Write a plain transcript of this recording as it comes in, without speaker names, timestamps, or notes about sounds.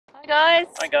guys.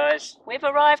 Hi guys. We've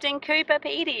arrived in Coober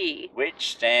Pedy.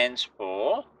 Which stands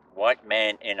for White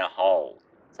Man in a Hole.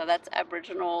 So that's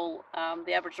Aboriginal,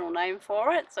 the Aboriginal name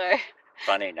for it. So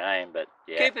Funny name, but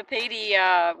yeah. Coober Pedy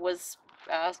was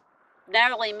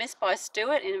narrowly missed by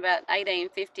Stuart in about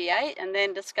 1858 and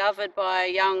then discovered by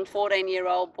a young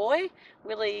 14-year-old boy,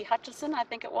 Willie Hutchison, I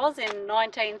think it was, in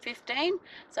 1915.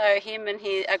 So him and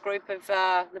a group of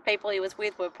the people he was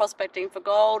with were prospecting for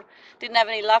gold. Didn't have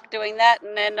any luck doing that,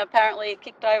 and then apparently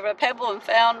kicked over a pebble and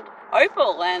found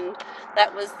opal, and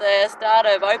that was the start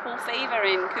of opal fever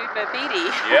in Coober Pedy.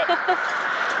 Yep.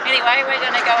 Anyway, we're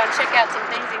going to go and check out some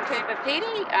things in Coober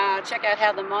Pedy, check out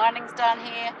how the mining's done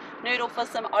here, noodle for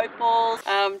some opals,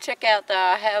 check out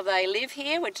how they live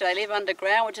here, which they live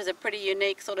underground, which is a pretty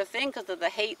unique sort of thing because of the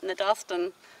heat and the dust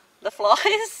and the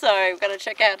flies. So we're going to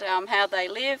check out how they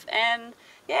live, and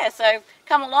yeah, so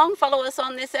come along, follow us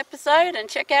on this episode and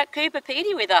check out Coober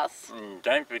Pedy with us. And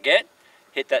don't forget,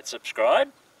 hit that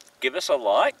subscribe, give us a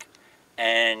like,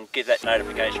 and give that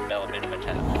notification bell a bit of a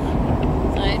tap.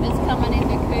 So just coming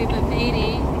into Coober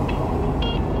Pedy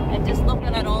and just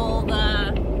looking at all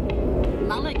the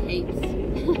mullock heaps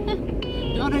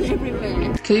dotted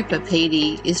everywhere. Coober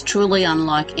Pedy is truly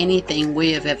unlike anything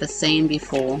we have ever seen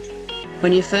before.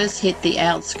 When you first hit the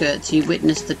outskirts, you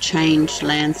witness the changed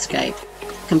landscape,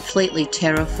 completely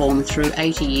terraformed through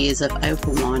 80 years of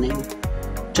opal mining.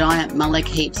 Giant mullock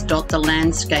heaps dot the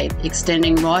landscape,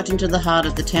 extending right into the heart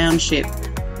of the township,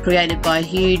 created by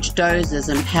huge dozers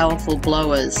and powerful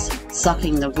blowers,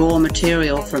 sucking the raw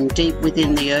material from deep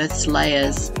within the Earth's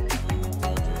layers,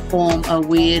 form a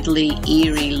weirdly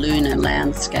eerie lunar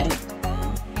landscape.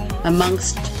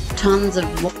 Amongst tons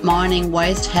of mining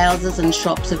waste, houses and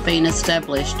shops have been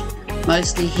established,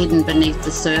 mostly hidden beneath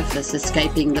the surface,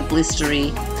 escaping the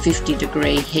blistery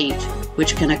 50-degree heat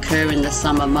which can occur in the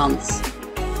summer months.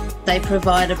 They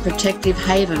provide a protective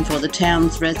haven for the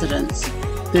town's residents,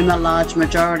 whom a large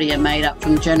majority are made up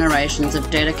from generations of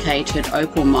dedicated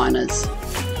opal miners,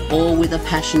 all with a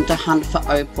passion to hunt for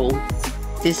opal,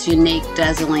 this unique,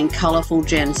 dazzling, colourful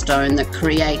gemstone that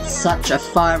creates such a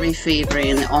fiery fever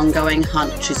in the ongoing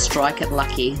hunt to strike it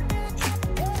lucky.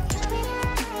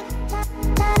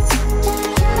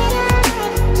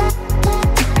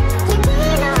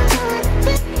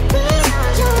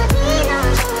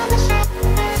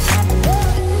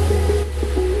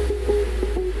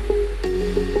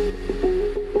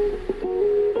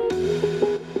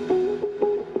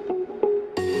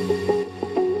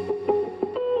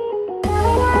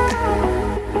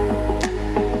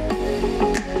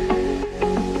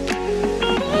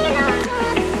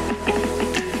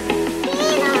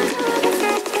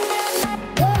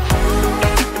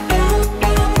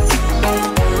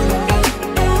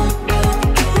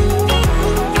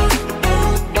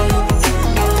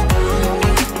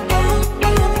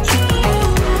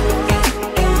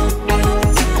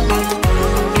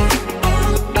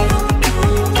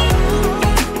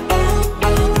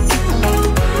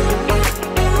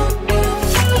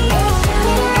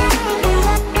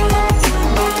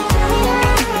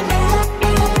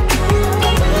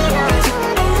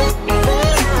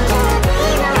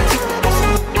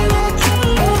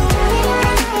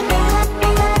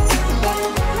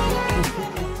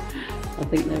 I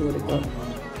think they would have got.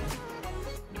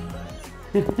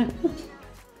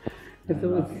 If there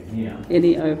was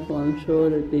any opal, I'm sure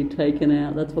it would be taken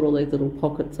out. That's what all these little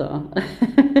pockets are.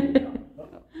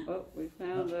 Oh, we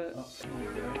found it.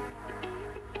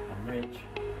 I'm rich.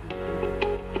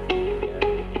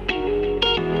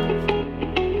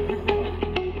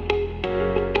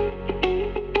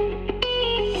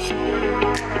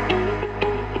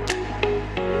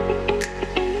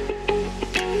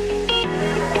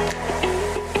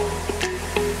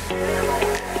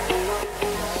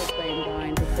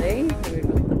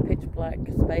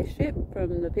 Spaceship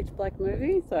from the Pitch Black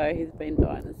movie, so he's been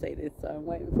dying to see this, so I'm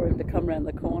waiting for him to come around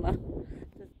the corner.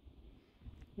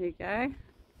 Here you go.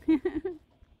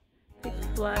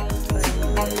 Pitch Black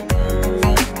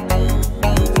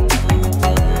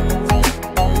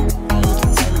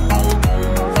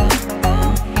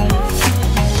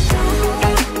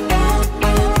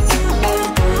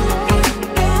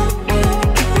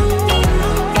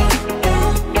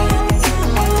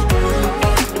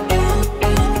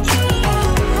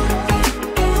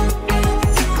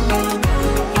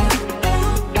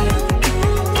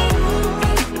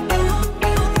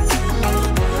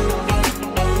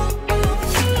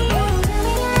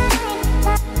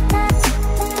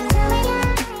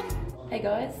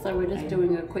So we're just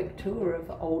doing a quick tour of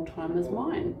Old Timers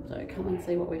Mine. So come and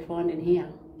see what we find in here.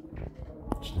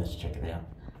 Let's check it out.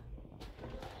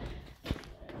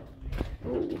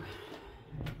 Ooh.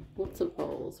 Lots of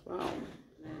holes. Wow.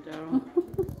 There, Daryl.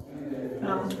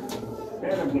 We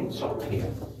had a windsock here.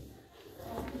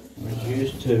 It was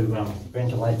used to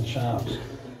ventilate the shafts.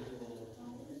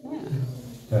 Yeah.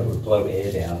 So it would blow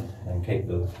air down and keep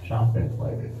the shaft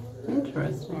ventilated.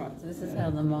 Interesting. Right, so this is how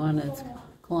the miners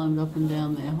climbed up and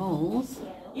down their holes.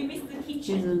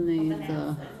 Using these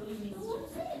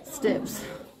steps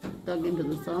dug into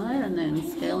the side and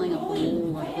then scaling up the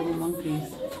wall like little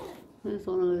monkeys. There's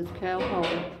one of those cow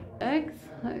hole bags.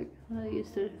 They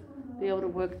used to be able to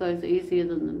work those easier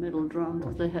than the metal drum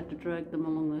because they had to drag them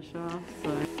along the shaft.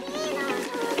 So.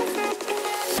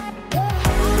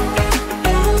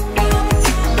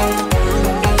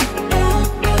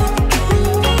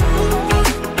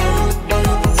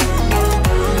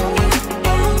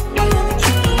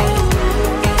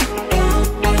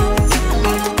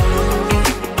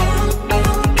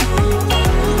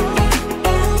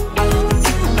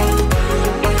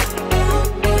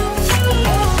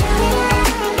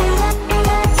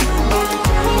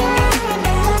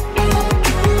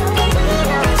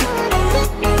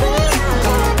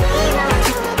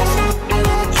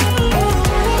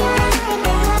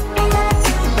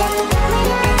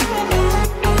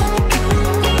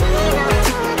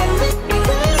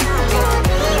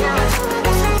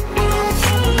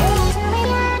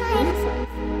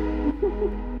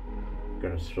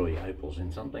 Got to store your opals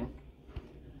in something.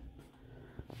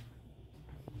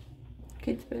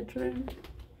 Kids' bedroom.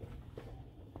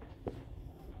 So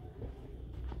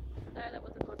that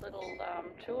was a good little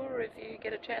tour. If you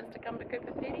get a chance to come to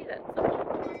Coober Pedy, that's such a good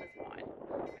time as mine.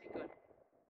 Pretty good.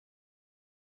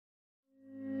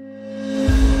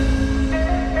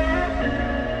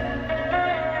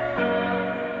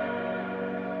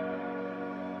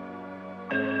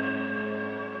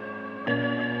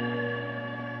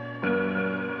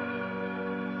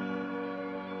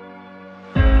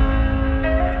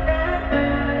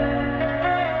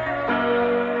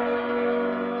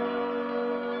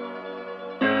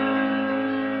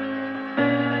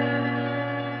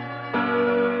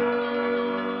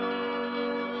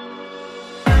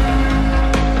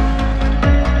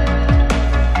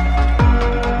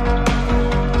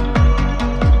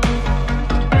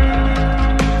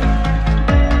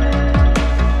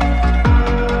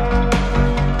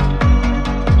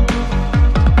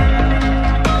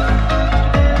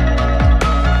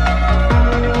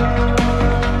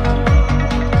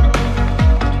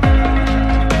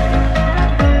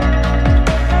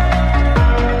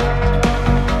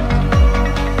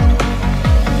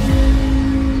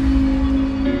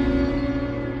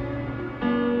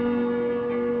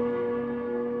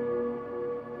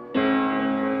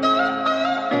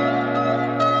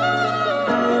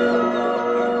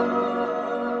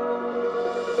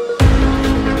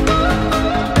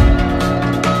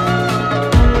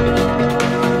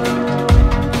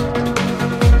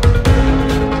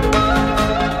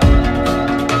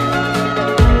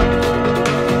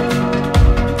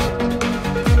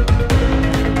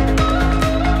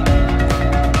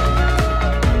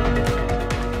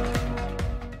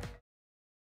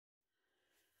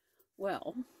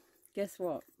 Well, guess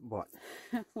what? What?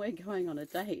 We're going on a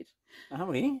date. Are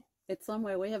we? It's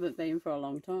somewhere we haven't been for a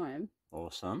long time.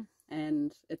 Awesome.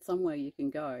 And it's somewhere you can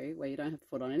go where you don't have to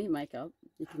put on any makeup.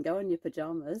 You can go in your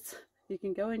pajamas. You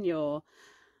can go in your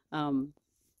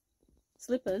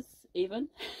slippers even.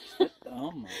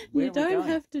 Oh my, you don't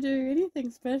have to do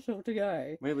anything special to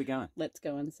go. Where are we going? Let's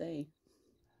go and see.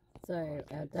 So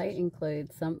our date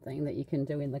includes something that you can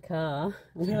do in the car.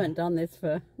 We haven't done this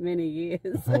for many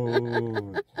years.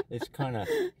 Oh, it's kind of...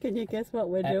 Can you guess what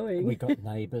we're doing? We got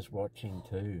neighbours watching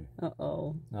too.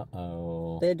 Uh-oh.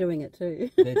 Uh-oh. They're doing it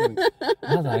too. They're doing...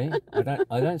 Are they?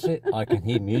 I don't see... I can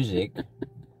hear music.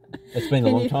 It's been a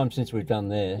long time since we've done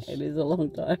this. It is a long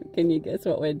time. Can you guess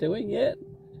what we're doing yet?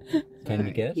 Can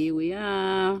you guess? Here we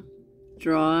are.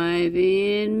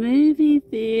 Drive-in movie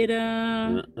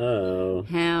theatre. Uh-oh.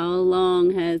 How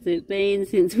long has it been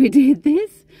since we did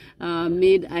this?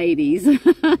 Mid-80s.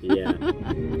 Yeah.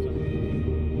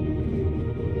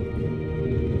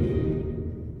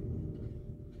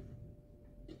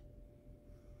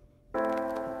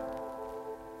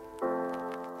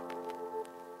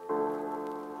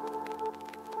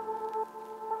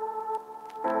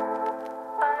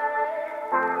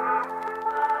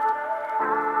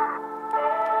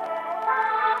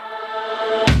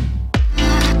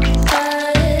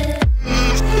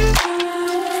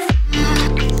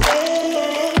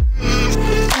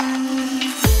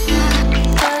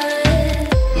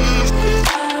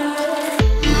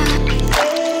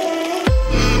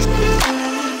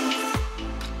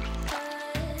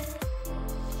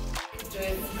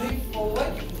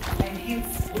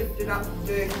 lifted up the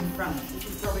dirt in front. This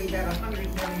is probably about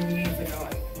 100 million years ago.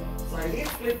 So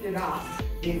this lifted up,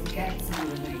 there's gaps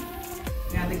underneath.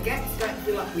 Now the gaps don't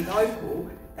fill up with opal,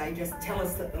 they just tell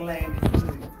us that the land is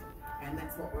moved. And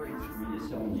that's what we're interested in. When you're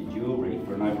selling your jewellery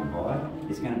for an open buyer,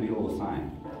 it's going to be all the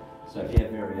same. So if you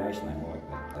have variation, they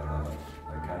like that. They love it.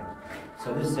 Okay.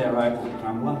 So this is our opal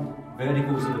crumbler.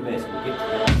 Verticals are the best. We'll get to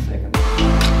that in a second.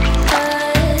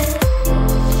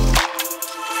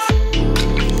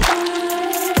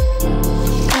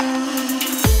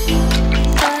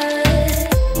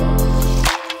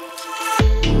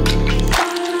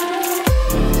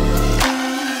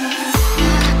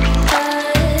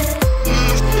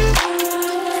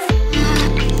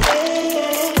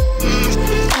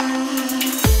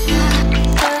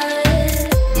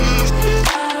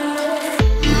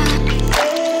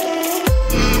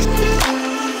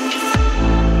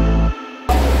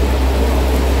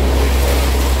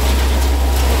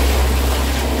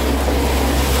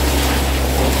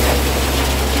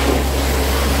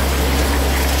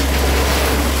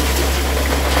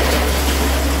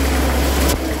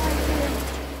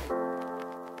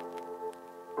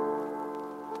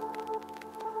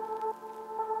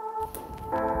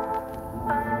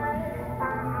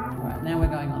 Now we're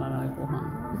going on an opal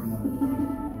hunt.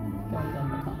 Going down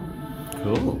the tunnel.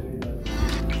 Cool.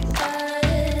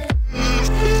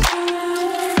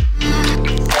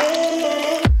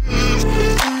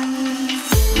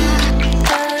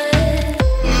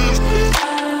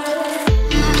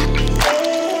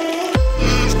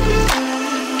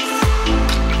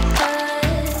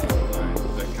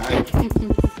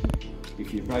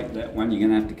 If you break that one, you're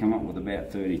going to have to come up with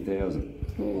about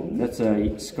 30,000. That's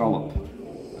a scallop.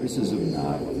 This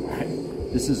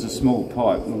is a small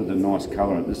pipe. Look at the nice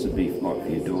colour. This would be like for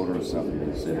your daughter or something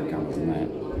instead of come from that.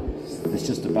 It's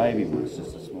just a baby one. It's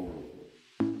just a small one.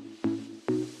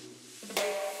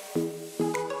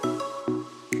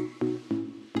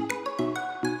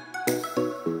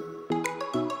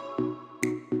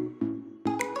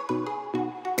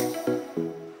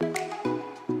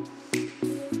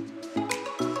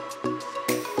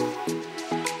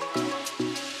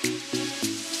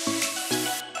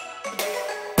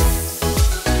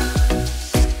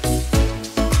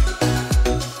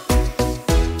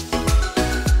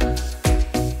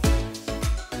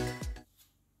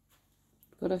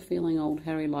 Got a feeling old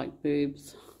Harry liked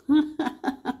boobs.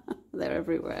 They're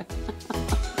everywhere.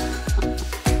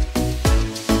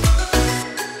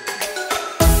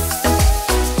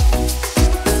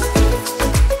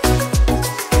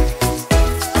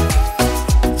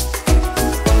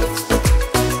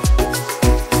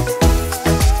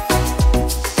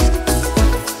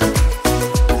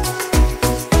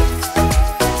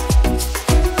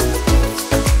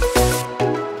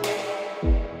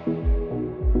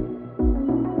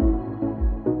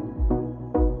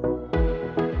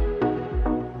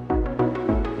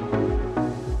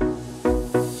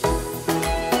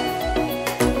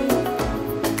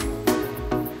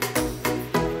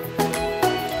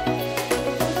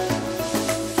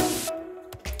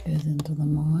 Goes into the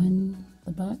mine,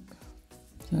 the back.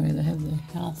 So they have their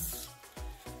house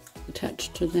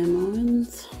attached to their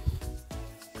mines.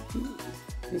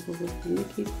 People with the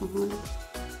Mickeys behind.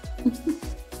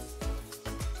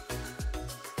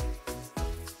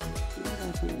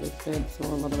 I think this bird saw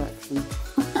a lot of action.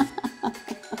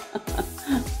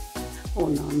 Or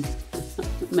none.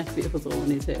 Maybe it was all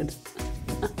in his head.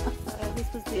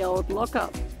 This was the old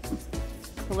lockup.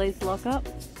 Police lockup.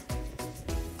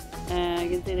 And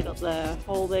you can see they've got the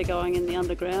hole there going in the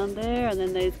underground there, and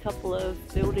then there's a couple of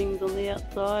buildings on the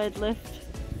outside left.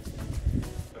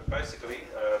 But basically,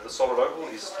 the solid opal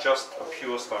is just a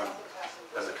pure stone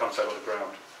as it comes out of the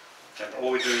ground. And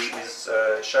all we do is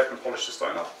shape and polish the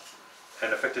stone up,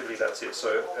 and effectively that's it.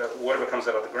 So whatever comes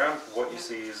out of the ground, what you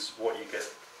see is what you get.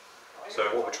 So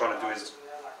what we're trying to do is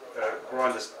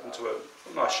grind this into a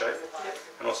nice shape,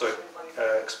 and also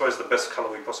expose the best colour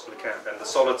we possibly can. And the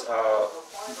solids are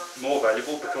more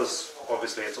valuable because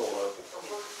obviously it's all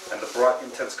and the bright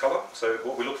intense colour. So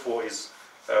what we look for is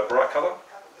bright colour,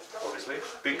 obviously.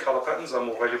 Big colour patterns are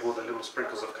more valuable than little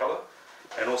sprinkles of colour,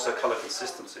 and also colour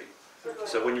consistency.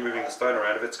 So when you're moving the stone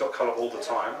around, if it's got colour all the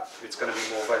time, it's going to be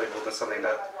more valuable than something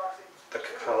that the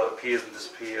colour appears and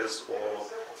disappears, or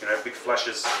big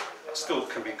flashes. Still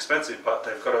can be expensive, but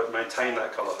they've got to maintain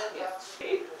that colour.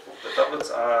 The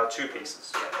doublets are 2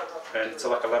 pieces, and it's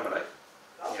like a laminate.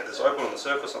 There's opal on the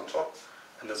surface on top,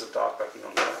 and there's a dark backing on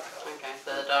the back. Okay,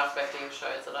 so the dark backing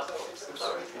shows it up.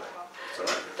 Sorry. Sorry.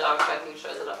 Dark backing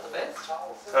shows it up the best.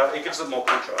 It gives it more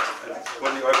contrast, and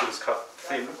when the opal is cut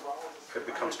thin, it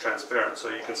becomes transparent, so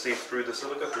you can see through the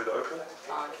silica, through the opal.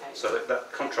 Okay. So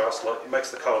that contrast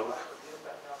makes the colour look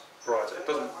brighter. It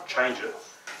doesn't change it,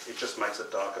 it just makes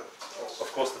it darker.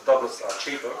 Of course, the doublets are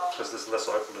cheaper because there's less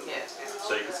opal in them.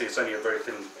 So you can see it's only a very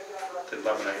thin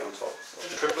laminate on top.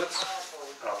 The triplets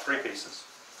are 3 pieces,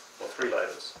 or 3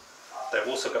 layers. They've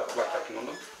also got black backing on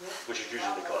them, which is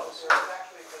usually glass.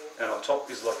 And on top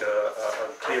is like a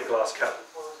clear glass cap.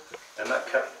 And that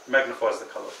cap magnifies the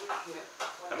colour.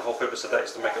 And the whole purpose of that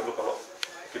is to make it look a lot,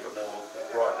 give it more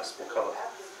brightness, more colour.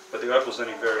 But the opal's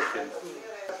only very thin.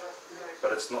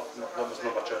 But it's not much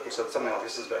opal, so something like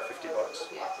this is about $50.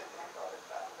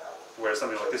 Whereas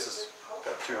something like this is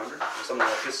about 200, and something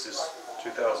like this is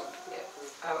 2,000.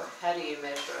 How do you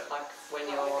measure it? Like when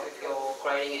if you're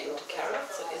grading it into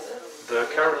carats, is it? The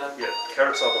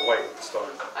carats are the weight of the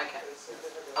stone. Okay.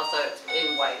 Also, it's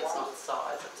in weight, it's not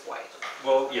size, it's weight.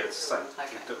 Well, yeah, it's the same.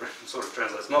 Okay. It sort of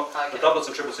translates. Not the doublets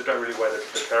and triplets, you don't really weigh the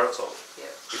carats off. Yeah.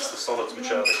 It's the solids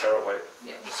which are the carat weight.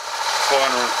 Yeah. It's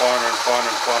finer and finer and finer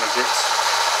and finer gets.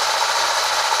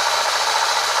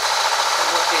 So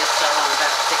what do you sell on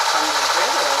about 600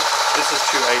 grit or? This is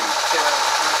 280. 280,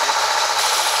 okay.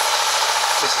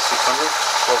 This is 600,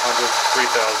 1200,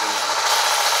 3000.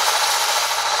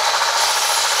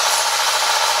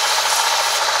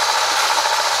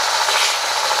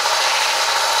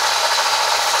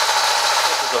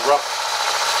 A rough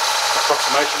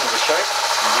approximation of the shape.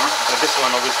 And this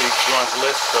one obviously grinds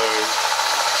less, so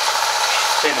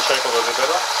seeing the shape a little bit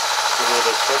better with all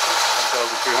those stretches.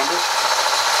 1200.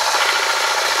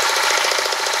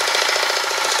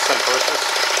 Same process.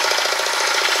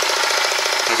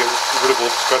 And get rid of all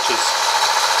the scratches.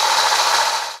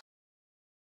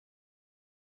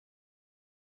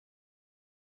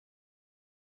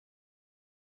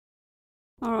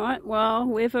 Alright, well,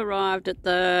 we've arrived at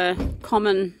the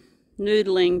common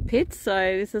noodling pits,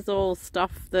 so this is all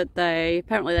stuff that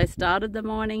apparently they started the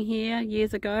mining here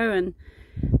years ago, and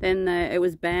then it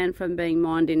was banned from being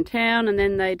mined in town, and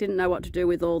then they didn't know what to do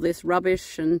with all this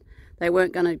rubbish, and they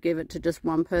weren't going to give it to just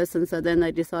one person, so then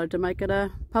they decided to make it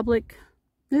a public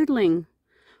noodling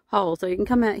hole. So you can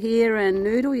come out here and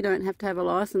noodle, you don't have to have a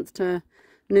license to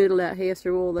noodle out here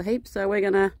through all the heaps, so we're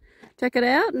going to check it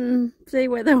out and see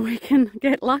whether we can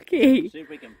get lucky. See if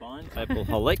we can find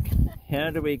opalholic. How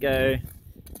do we go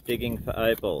digging for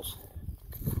opals?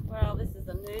 Well, this is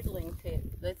a noodling pit.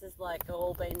 This is like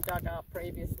all been dug up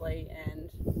previously, and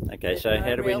okay, so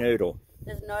how do we noodle?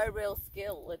 There's no real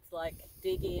skill. It's like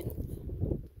dig in,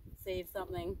 see if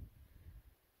something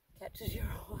catches your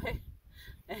eye,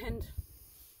 and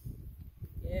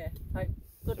yeah, hope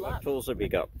good luck. What tools have you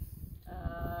got?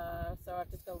 So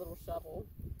I've just got a little shovel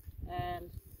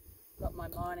and got my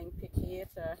mining pick here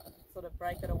to sort of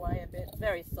break it away a bit. It's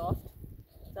very soft,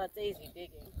 so it's easy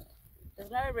digging. There's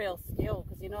no real skill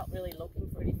because you're not really looking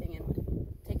for anything in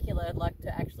particular, like to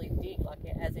actually dig, like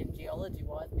as in geology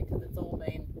wise, because it's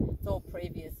all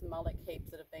previous mullock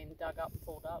heaps that have been dug up,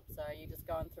 pulled up, so you're just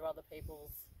going through other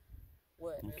people's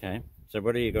work. Okay, really. So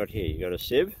what do you got here? You got a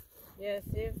sieve? Yeah,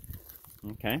 sieve.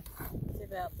 Okay.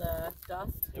 Sieve out the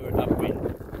dust. Do it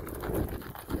upwind.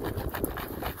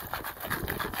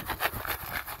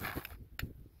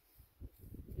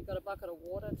 You've got a bucket of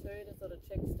water too to sort of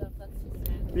check stuff.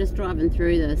 We're just driving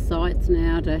through the sites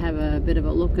now to have a bit of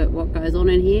a look at what goes on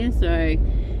in here. So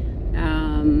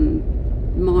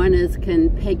miners can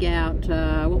peg out,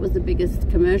 what was the biggest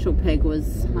commercial peg?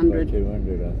 Was 100 by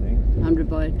 200, I think. 100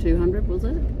 by 200 was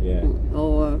it? Yeah.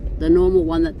 Or the normal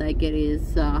one that they get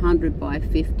is 100 by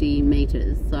 50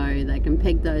 meters, so they can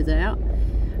peg those out.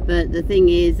 But the thing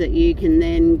is that you can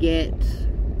then get,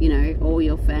 you know, all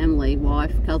your family,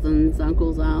 wife, cousins,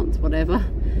 uncles, aunts, whatever,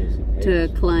 to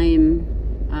claim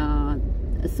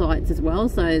sites as well.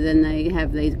 So then they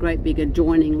have these great big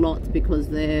adjoining lots because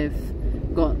they've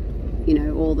got, you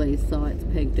know, all these sites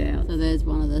pegged out. So there's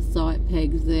one of the site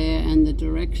pegs there and the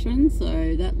direction.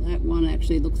 So that one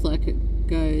actually looks like it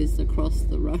goes across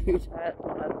the road. That's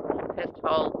one of the test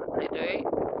holes that they do.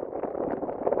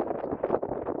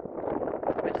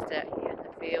 We're just out here in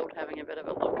the field having a bit of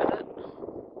a look at it.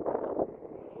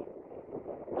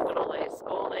 Look at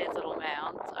all these little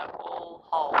mounds are all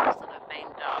holes that have been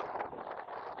dug,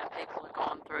 and people have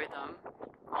gone through them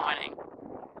mining.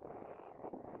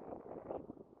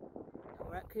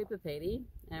 We're at Coober Pedy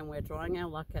and we're trying our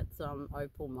luck at some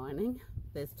opal mining.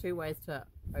 There's 2 ways to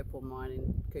opal mine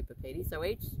in Coober Pedy. So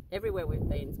everywhere we've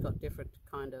been's got different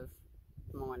kind of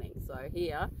mining. So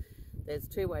here there's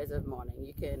 2 ways of mining.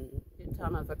 You can get a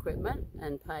ton of equipment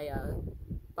and pay a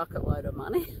bucket load of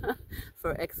money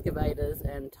for excavators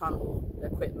and tunnel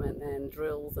equipment and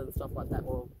drills and stuff like that.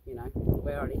 Well, you know,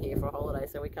 we're only here for a holiday,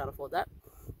 so we can't afford that.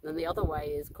 And the other way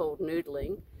is called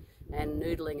noodling, and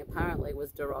noodling apparently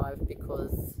was derived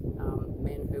because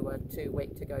men who were too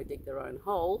weak to go dig their own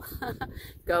hole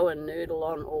go and noodle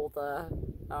on all the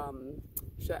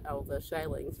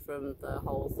shalings from the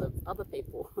holes of other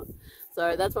people.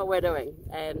 So that's what we're doing.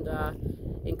 And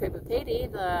in Coober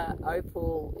Pedy, the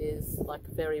opal is like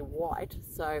very white,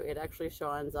 so it actually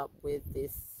shines up with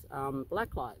this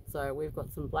black light. So we've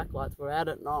got some black lights. We're out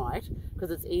at night because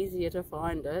it's easier to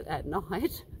find it at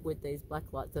night with these black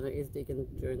lights than it is digging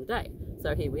during the day.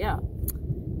 So here we are.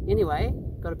 Anyway,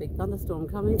 got a big thunderstorm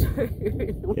coming too.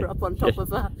 We're up on top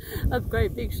of a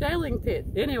great big shaling pit.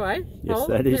 Anyway, yes,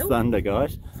 that is thunder,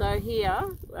 guys. So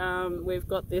here we've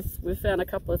got this. We've found a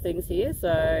couple of things here.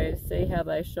 So see how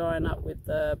they shine up with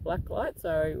the black light.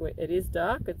 So it is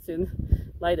dark. It's in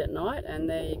late at night, and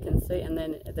there you can see. And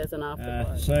then there's an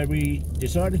afterglow. So we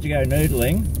decided to go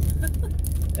noodling,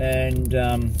 and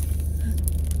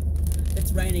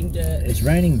it's raining dirt. It's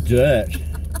raining dirt.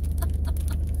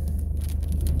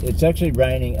 It's actually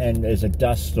raining and there's a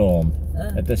dust storm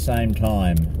at the same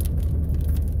time.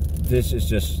 This is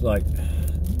just like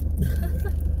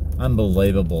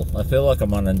unbelievable. I feel like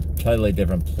I'm on a totally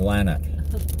different planet.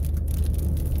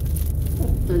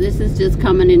 So this is just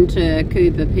coming into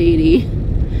Coober Pedy.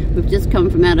 We've just come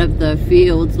from out of the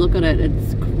fields. Look at it,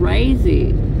 it's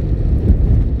crazy.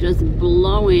 Just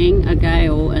blowing a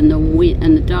gale, and the wind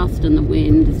and the dust and the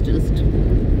wind is just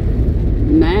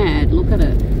mad. Look at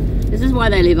it. This is why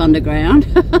they live underground.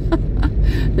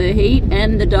 The heat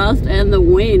and the dust and the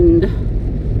wind.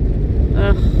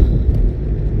 Ugh.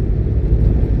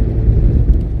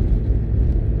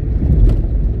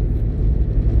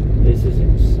 This is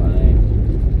insane.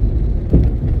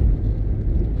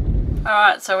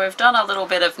 Alright, so we've done a little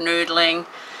bit of noodling.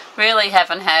 Really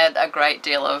haven't had a great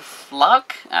deal of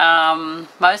luck.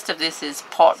 Most of this is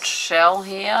pot shell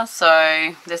here.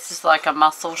 So this is like a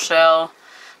mussel shell,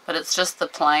 but it's just the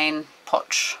plain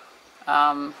potch.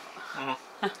 So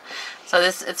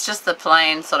it's just the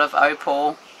plain sort of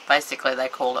opal. Basically they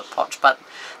call it potch, but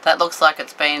that looks like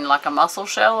it's been like a mussel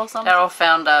shell or something. Carol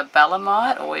found a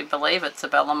belemite, or we believe it's a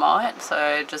belemite,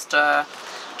 so just a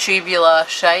tubular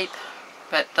shape,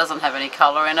 but doesn't have any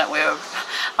colour in it.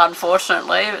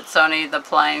 Unfortunately, it's only the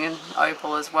plain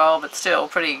opal as well, but still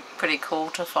pretty cool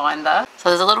to find that. So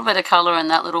there's a little bit of colour in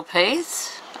that little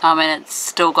piece. I mean, it's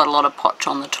still got a lot of potch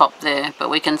on the top there,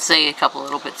 but we can see a couple of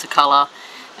little bits of colour.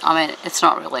 I mean, it's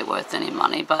not really worth any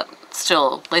money, but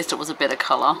still, at least it was a bit of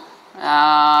colour.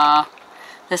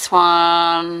 This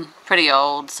one, pretty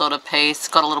old sort of piece,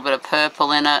 got a little bit of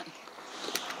purple in it.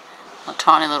 A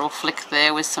tiny little flick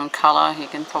there with some colour, you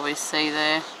can probably see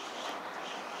there.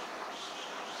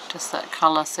 Just that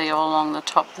colour, see all along the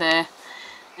top there.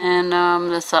 And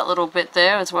there's that little bit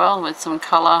there as well with some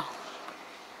colour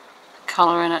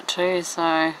in it too.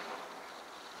 So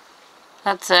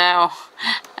that's our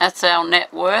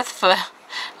net worth for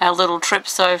our little trip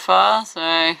so far.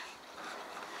 So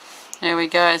there we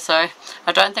go. So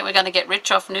I don't think we're going to get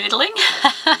rich off noodling.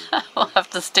 We'll have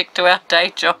to stick to our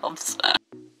day jobs.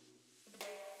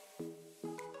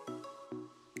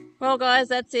 Well guys,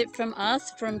 that's it from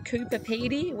us from Coober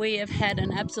Pedy. We have had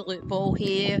an absolute ball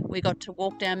here. We got to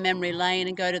walk down memory lane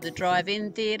and go to the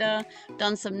drive-in theatre,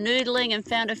 done some noodling and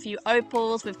found a few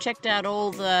opals. We've checked out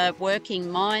all the working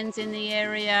mines in the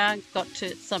area, got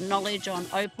to some knowledge on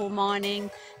opal mining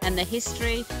and the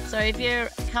history. So if you're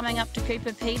coming up to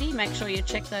Coober Pedy, make sure you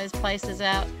check those places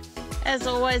out. As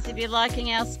always, if you're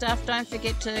liking our stuff, don't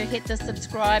forget to hit the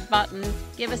subscribe button,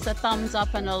 give us a thumbs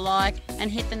up and a like,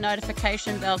 and hit the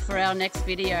notification bell for our next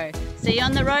video. See you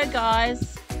on the road, guys.